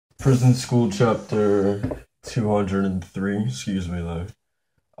Prison School chapter 203, excuse me though.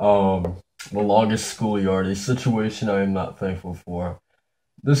 The longest schoolyard, a situation I am not thankful for.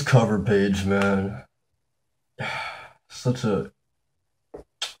 This cover page, man. Such a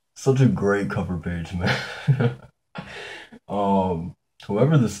such a great cover page, man.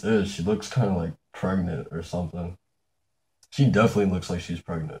 Whoever this is, she looks kinda like pregnant or something. She definitely looks like she's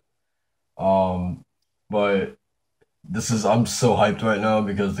pregnant. Um, but I'm so hyped right now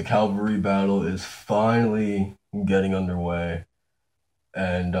because the cavalry battle is finally getting underway.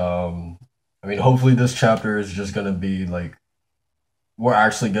 And I mean, hopefully this chapter is just gonna be like we're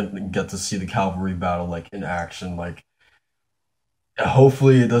actually gonna get to see the cavalry battle like in action. Like,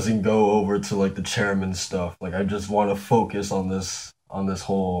 hopefully it doesn't go over to like the chairman stuff. Like, I just want to focus on this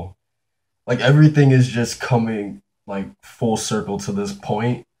whole like everything is just coming like full circle to this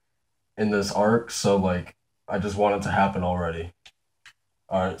point in this arc. So like, I just want it to happen already.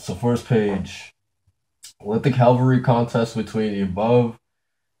 All right. So first page. Let the cavalry contest between the above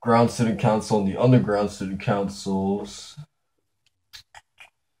ground student council and the underground student councils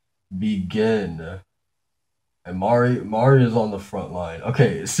begin. And Mari is on the front line.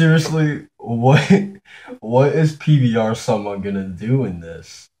 Okay, seriously, what is PBR someone gonna do in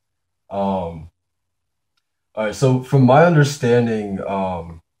this? Um, all right. So from my understanding,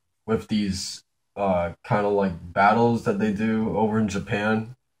 with these kind of like battles that they do over in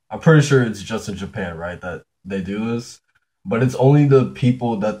Japan, I'm pretty sure it's just in Japan, right? That they do this, but it's only the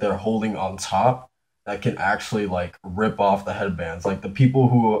people that they're holding on top that can actually like rip off the headbands. Like the people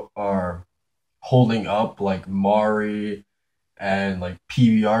who are holding up like Mari and like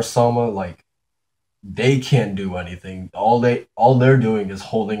PBR Sama, like they can't do anything. All they're doing is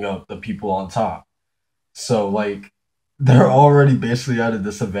holding up the people on top. So like they're already basically at a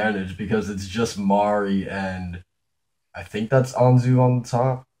disadvantage because it's just Mari and I think that's Anzu on the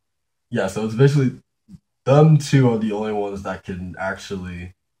top. Yeah, so it's basically them two are the only ones that can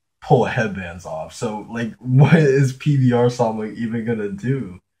actually pull headbands off. So like what is PBR Sama even gonna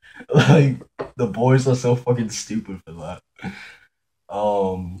do? Like the boys are so fucking stupid for that.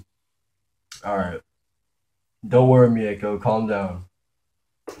 Um, all right. Don't worry, Mieko. Calm down.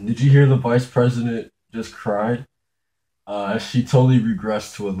 Did you hear the vice president just cried? She totally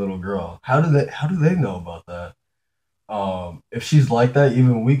regressed to a little girl. How do they know about that? If she's like that,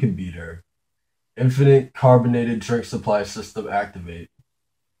 even we can beat her. Infinite carbonated drink supply system activate.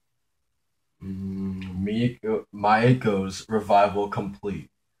 Maeko's revival complete.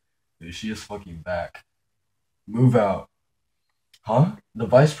 Dude, she is fucking back. Move out. Huh? The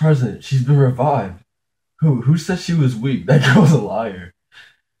vice president. She's been revived. Who? Who said she was weak? That girl's a liar.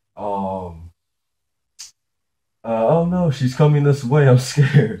 Um. Oh no, she's coming this way. I'm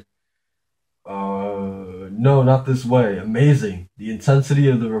scared. No, not this way. Amazing. The intensity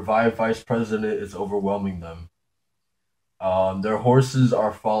of the revived vice president is overwhelming them. Their horses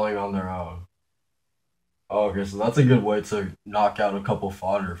are falling on their own. Oh, okay, so that's a good way to knock out a couple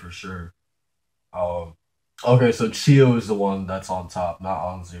fodder for sure. Um, okay, so Chio is the one that's on top, not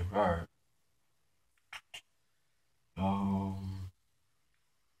Anzu. All right. Um,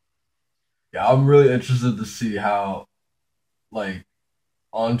 yeah, I'm really interested to see how like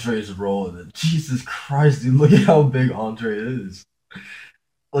Andre's role in it. Jesus Christ, dude, look at how big Andre is.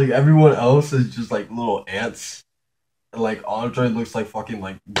 Like everyone else is just like little ants. And, like Andre looks like fucking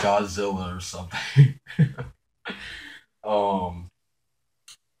like Godzilla or something. um.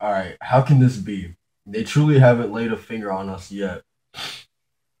 All right. How can this be? They truly haven't laid a finger on us yet.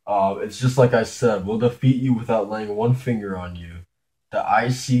 It's just like I said. We'll defeat you without laying one finger on you. The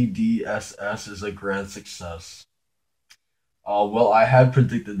ICDSS is a grand success. Well, I had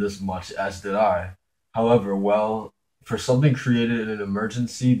predicted this much, as did I. However, well, for something created in an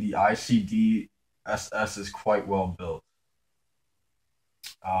emergency, the ICDSS is quite well built.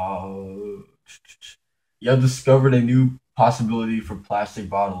 Uh, you have discovered a new possibility for plastic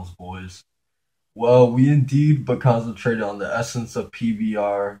bottles, boys. Well, we indeed but concentrated on the essence of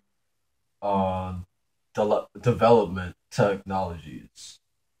PBR uh, development technologies.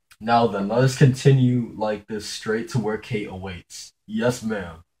 Now then, let us continue like this straight to where Kate awaits. Yes,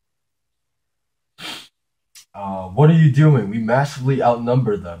 ma'am. What are you doing? We massively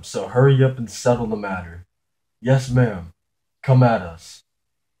outnumber them, so hurry up and settle the matter. Yes, ma'am. Come at us.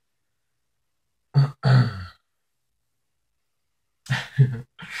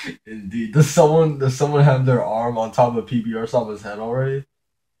 Indeed. Does someone have their arm on top of PBR Sama's head already?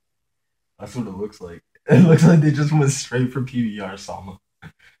 That's what it looks like. It looks like they just went straight for PBR Sama.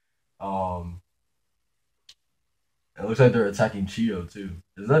 Um, it looks like they're attacking Chio too.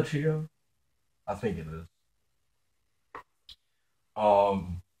 Is that Chio? I think it is.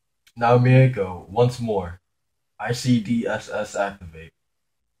 Um, Now Mieko, once more. ICDSS activate.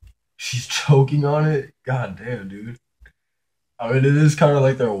 She's choking on it? God damn, dude. I mean, it is kind of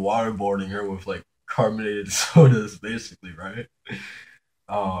like they're waterboarding her with like carbonated sodas, basically, right?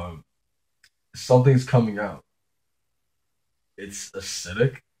 Um, Something's coming out. It's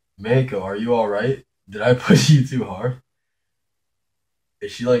acidic. Mako, are you all right? Did I push you too hard?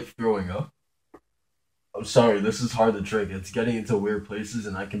 Is she like throwing up? I'm sorry, this is hard to drink. It's getting into weird places,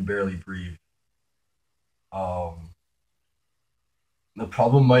 and I can barely breathe. Um, the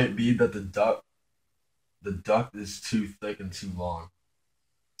problem might be that the duct is too thick and too long.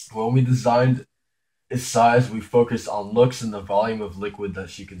 When we designed its size, we focused on looks and the volume of liquid that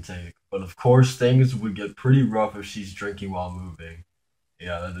she can take. But of course, things would get pretty rough if she's drinking while moving.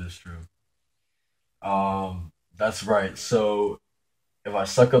 Yeah, that is true. That's right. So if I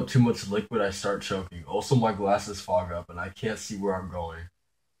suck up too much liquid, I start choking. Also, my glasses fog up and I can't see where I'm going.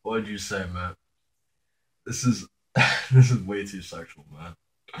 What did you say, man? This is this is way too sexual, man.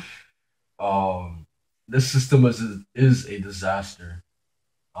 Um, this system is a disaster.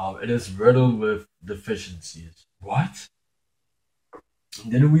 It is riddled with deficiencies. What?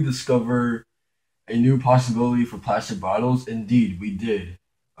 Didn't we discover a new possibility for plastic bottles? Indeed, we did.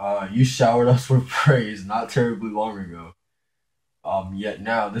 You showered us with praise not terribly long ago. Yet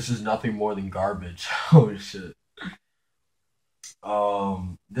now this is nothing more than garbage. Oh shit.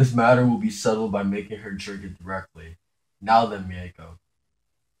 This matter will be settled by making her drink it directly. Now then, Mieko.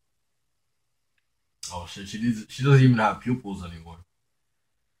 Oh shit, she doesn't even have pupils anymore.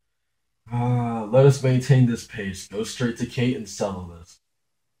 Let us maintain this pace. Go straight to Kate and settle this.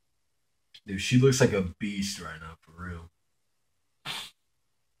 Dude, she looks like a beast right now, for real.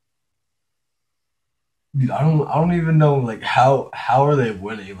 Dude, I don't even know like how are they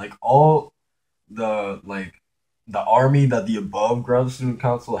winning? Like all the the army that the above ground student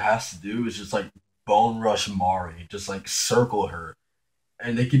council has to do is just like bone rush Mari, just like circle her,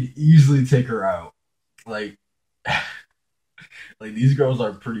 and they could easily take her out. Like like these girls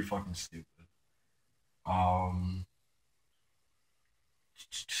are pretty fucking stupid. Um,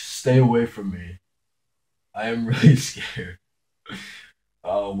 stay away from me. I am really scared.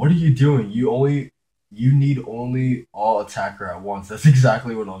 What are you doing? You need only all attack her at once. That's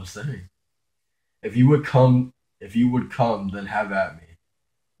exactly what I'm saying. If you would come, if you would come, then have at me.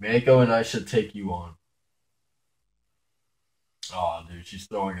 Mako and I should take you on. Oh, dude, she's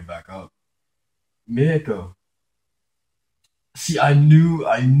throwing it back up. Mako. See, I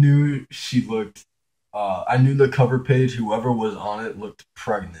knew she looked. I knew the cover page. Whoever was on it looked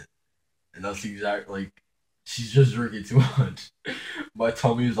pregnant, and that's like she's just drinking too much. My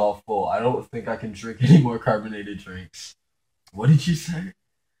tummy is all full. I don't think I can drink any more carbonated drinks. What did you say?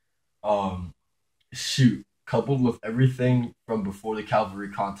 Um, Shoot. Coupled with everything from before the cavalry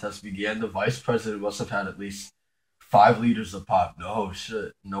contest began, the vice president must have had at least 5 liters of pop. No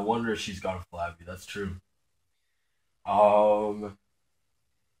shit. No wonder she's got a flabby. That's true. Um,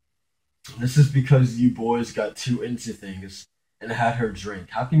 this is because you boys got too into things and had her drink.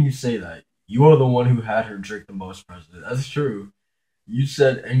 How can you say that? You are the one who had her drink the most, president. That's true. You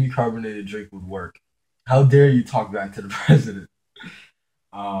said any carbonated drink would work. How dare you talk back to the president?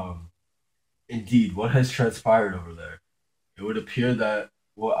 Um, Indeed, what has transpired over there? It would appear that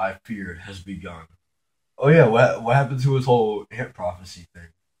what I feared has begun. Oh yeah, what happened to his whole ant prophecy thing?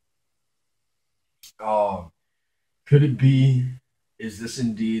 Um, could it be? Is this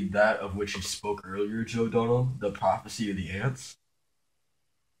indeed that of which you spoke earlier, Joe Dono? The prophecy of the ants?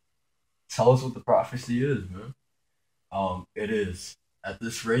 Tell us what the prophecy is, man. It is. At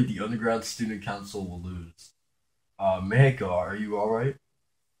this rate, the underground student council will lose. Mexico, are you all right?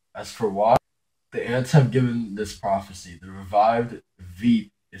 As for why, the ants have given this prophecy. The revived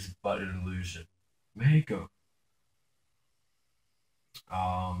Veep is but an illusion. Mexico.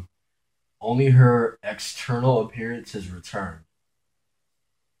 Um, Only her external appearance has returned.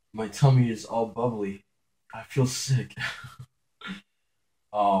 My tummy is all bubbly. I feel sick.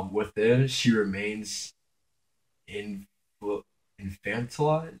 Within, she remains in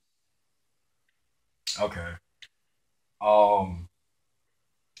infantilized. Okay. Um,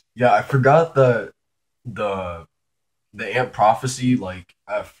 yeah, I forgot the the ant prophecy. Like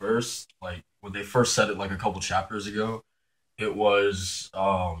at first, like when they first said it, like a couple chapters ago, it was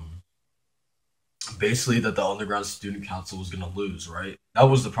basically that the underground student council was gonna lose. Right? That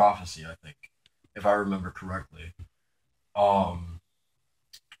was the prophecy, I think, if I remember correctly. Um,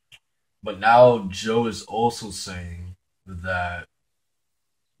 but now Joe is also saying that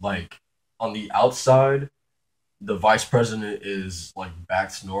like on the outside the vice president is like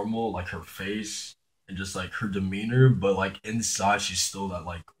back to normal, like her face and just like her demeanor, but like inside she's still that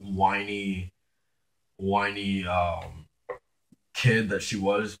like whiny kid that she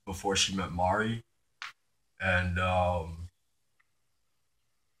was before she met Mari. And I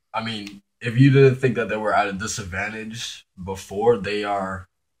mean, if you didn't think that they were at a disadvantage before, they are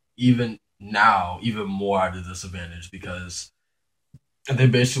even now even more at a disadvantage because they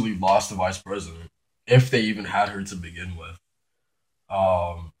basically lost the vice president if they even had her to begin with.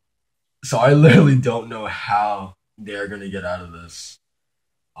 Um, so I literally don't know how they're gonna get out of this.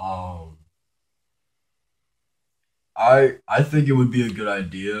 Um, I think it would be a good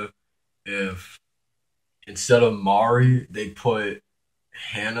idea if instead of Mari they put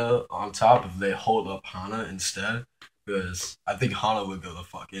Hannah on top. If they hold up Hannah instead, because I think Hannah would go the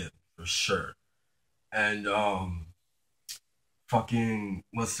fuck in for sure. And fucking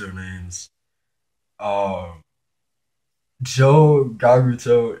what's their names? Um, Joe,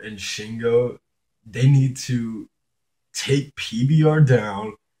 Gaguto, and Shingo. They need to take PBR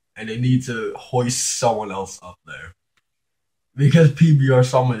down, and they need to hoist someone else up there because PBR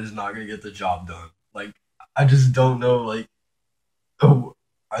someone is not gonna get the job done. Like I just don't know. Like, oh,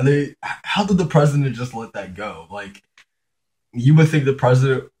 are they? How did the president just let that go? Like, you would think the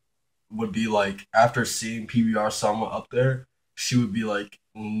president would be like, after seeing PBR Sama up there, she would be like,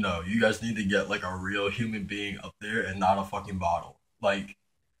 no, you guys need to get like a real human being up there and not a fucking bottle. Like,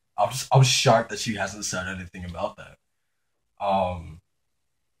 I'm shocked that she hasn't said anything about that. Um,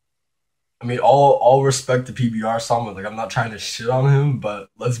 I mean, all respect to PBR Sama. Like, I'm not trying to shit on him, but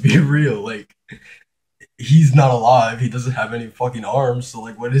let's be real. Like, he's not alive. He doesn't have any fucking arms. So,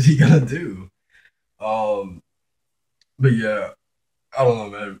 like, what is he gonna do? Um, but yeah, I don't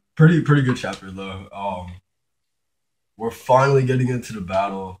know, man. Pretty good chapter though. We're finally getting into the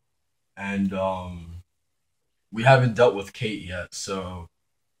battle, and we haven't dealt with Kate yet, so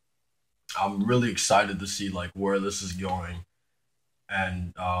I'm really excited to see like where this is going.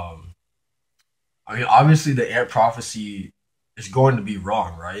 And I mean, obviously, the ant prophecy is going to be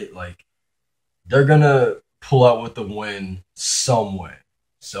wrong, right? Like they're gonna pull out with the win some way.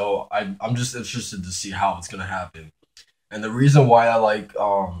 So I'm just interested to see how it's gonna happen. And the reason why I like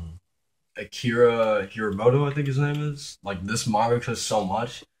Akira Hiramoto, I think his name is, like this manga so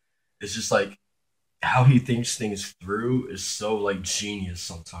much, is just like how he thinks things through is so like genius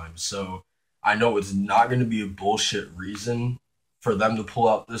sometimes. So I know it's not going to be a bullshit reason for them to pull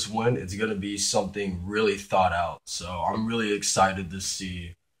out this win. It's going to be something really thought out. So I'm really excited to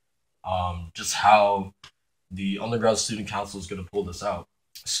see just how the undergrad student council is going to pull this out.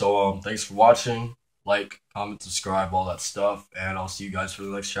 So thanks for watching. Like, comment, subscribe, all that stuff, and I'll see you guys for the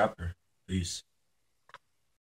next chapter. Peace.